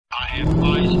have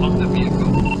eyes on the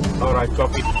vehicle. Alright,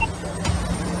 copy.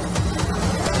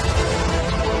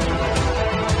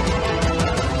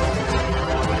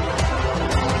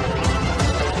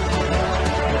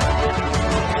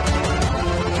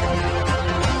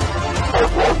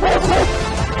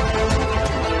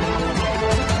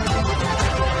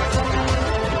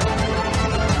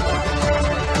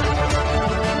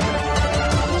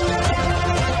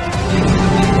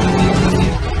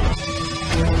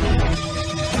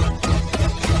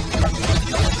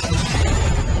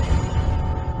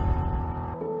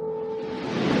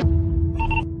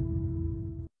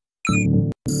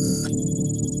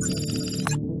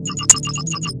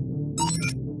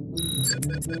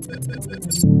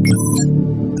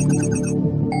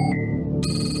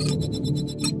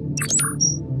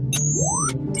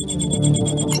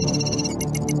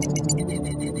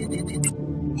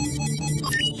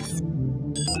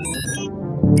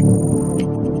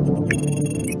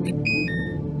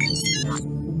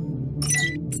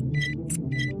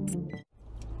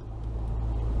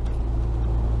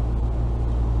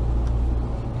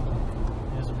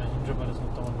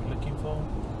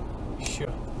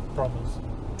 Promise.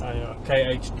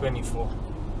 KH24.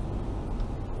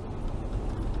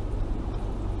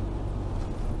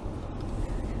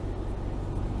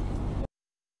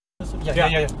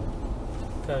 Yeah.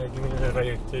 Okay, give me the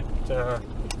rated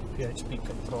PHP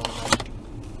control.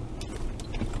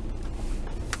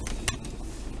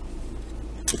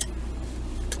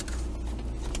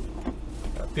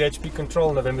 PHP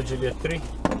control, November Juliet 3.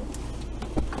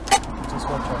 Just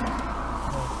watch out.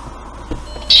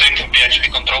 Same for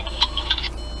PHP control.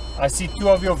 I see two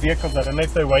of your vehicles. I don't know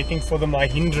if they're waiting for the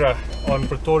Mahindra on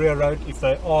Pretoria Road. If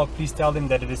they are, please tell them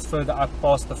that it is further up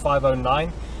past the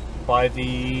 509 by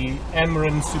the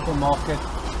Amrin supermarket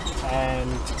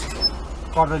and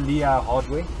Coralia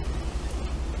hardware.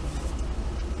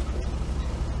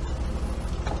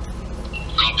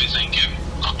 Copy, thank you.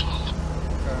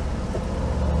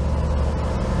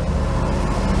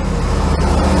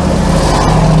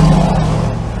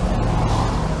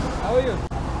 How are you?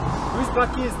 Whose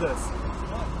bakkie is this?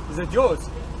 Is it yours?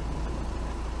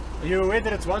 Are you aware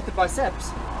that it's wanted by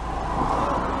SAPS?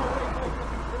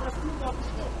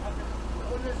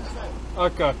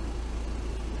 Okay.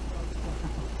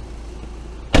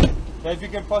 Now if you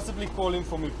can possibly call him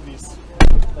for me, please.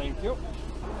 Thank you.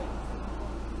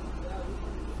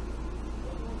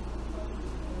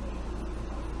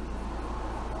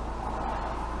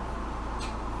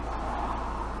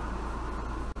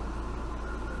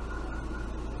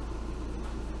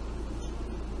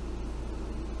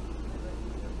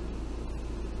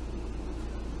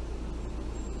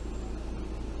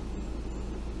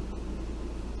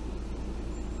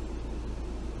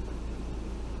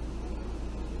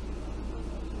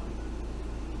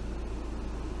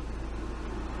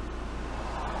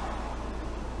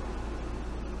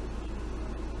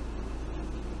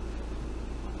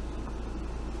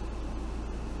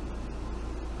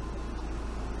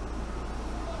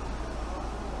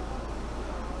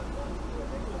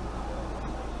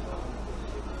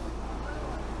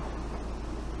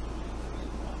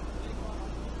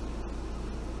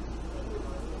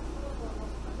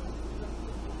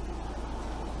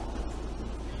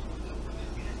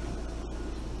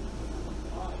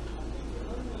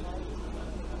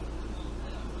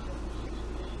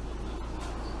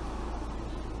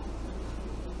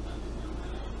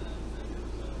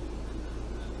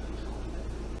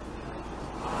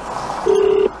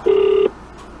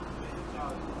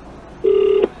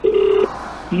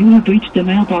 You have reached the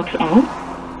mailbox of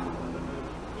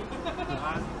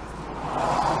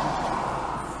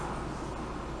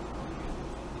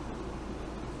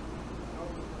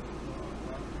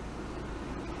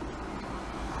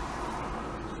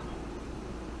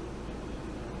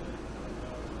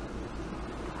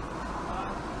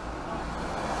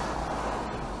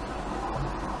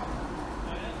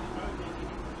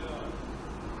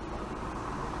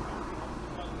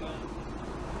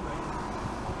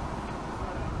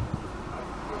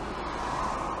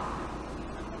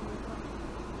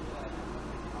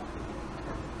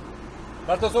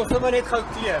Laat ons ons sommer net gou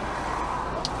kleer.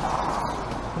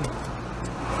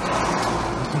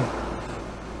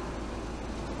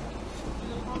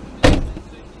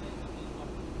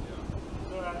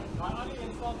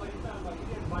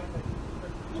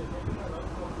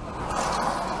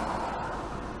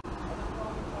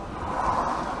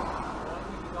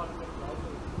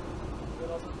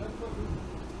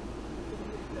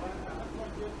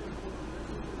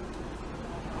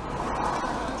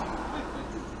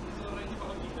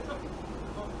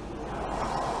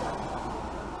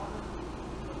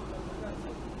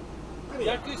 me.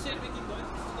 Jack, you said we can go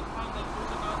into the pound and pull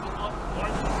the mountain up.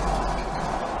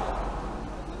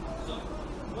 So,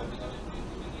 what we're going to do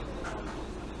to begin the process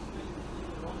is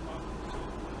the wrong path.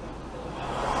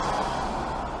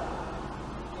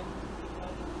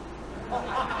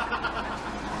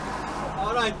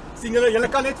 Alright, sien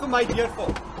julle kan net vir my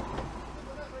deurval.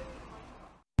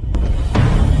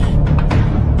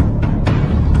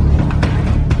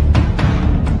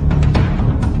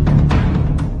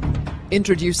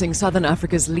 Introducing Southern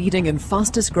Africa's leading and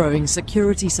fastest growing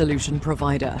security solution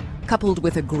provider. Coupled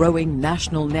with a growing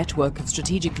national network of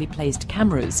strategically placed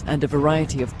cameras and a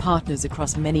variety of partners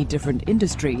across many different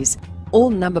industries, all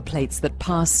number plates that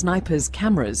pass SNIPR's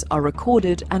cameras are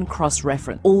recorded and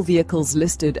cross-referenced. All vehicles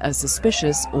listed as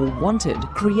suspicious or wanted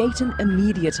create an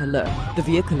immediate alert. The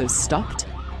vehicle is stopped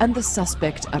and the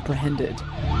suspect apprehended.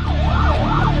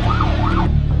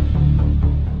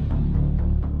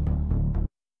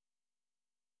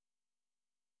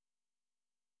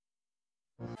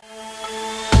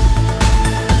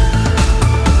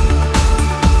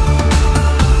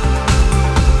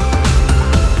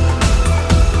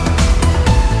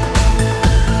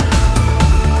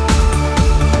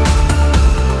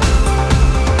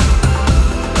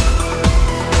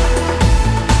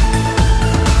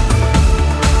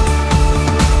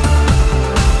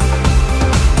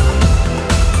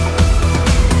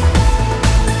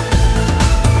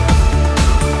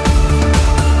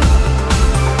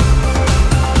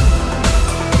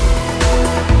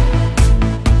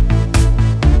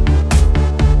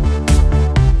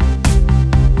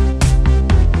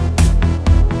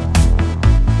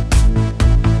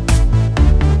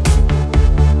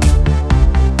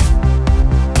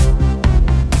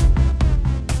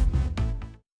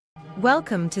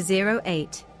 Welcome to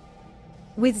 08.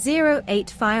 With 08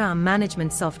 firearm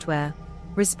management software,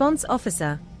 response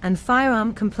officer and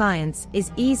firearm compliance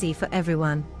is easy for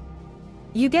everyone.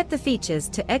 You get the features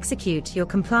to execute your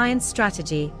compliance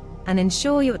strategy and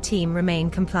ensure your team remain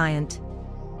compliant.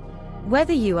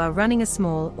 Whether you are running a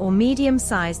small or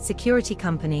medium-sized security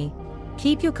company,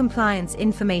 keep your compliance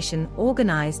information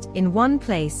organized in one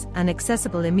place and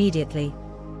accessible immediately.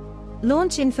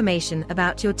 Launch information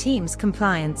about your team's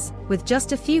compliance with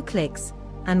just a few clicks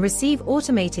and receive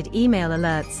automated email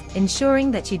alerts ensuring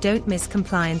that you don't miss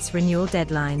compliance renewal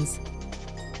deadlines.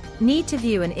 Need to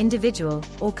view an individual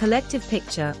or collective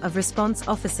picture of response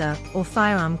officer or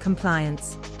firearm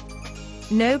compliance?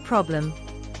 No problem.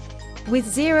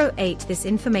 With 08, this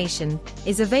information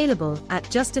is available at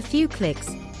just a few clicks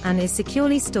and is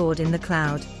securely stored in the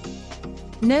cloud.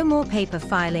 No more paper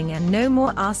filing and no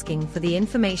more asking for the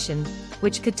information,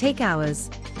 which could take hours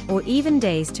or even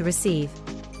days to receive.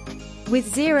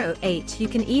 With 08, you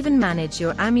can even manage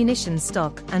your ammunition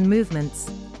stock and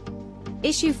movements.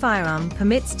 Issue firearm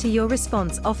permits to your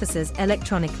response officers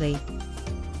electronically.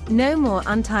 No more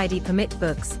untidy permit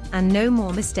books and no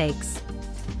more mistakes.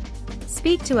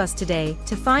 Speak to us today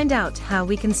to find out how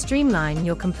we can streamline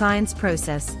your compliance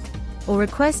process, or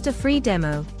request a free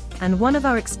demo, and one of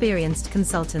our experienced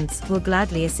consultants will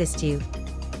gladly assist you.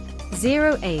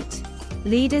 08.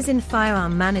 Leaders in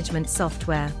firearm management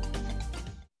software.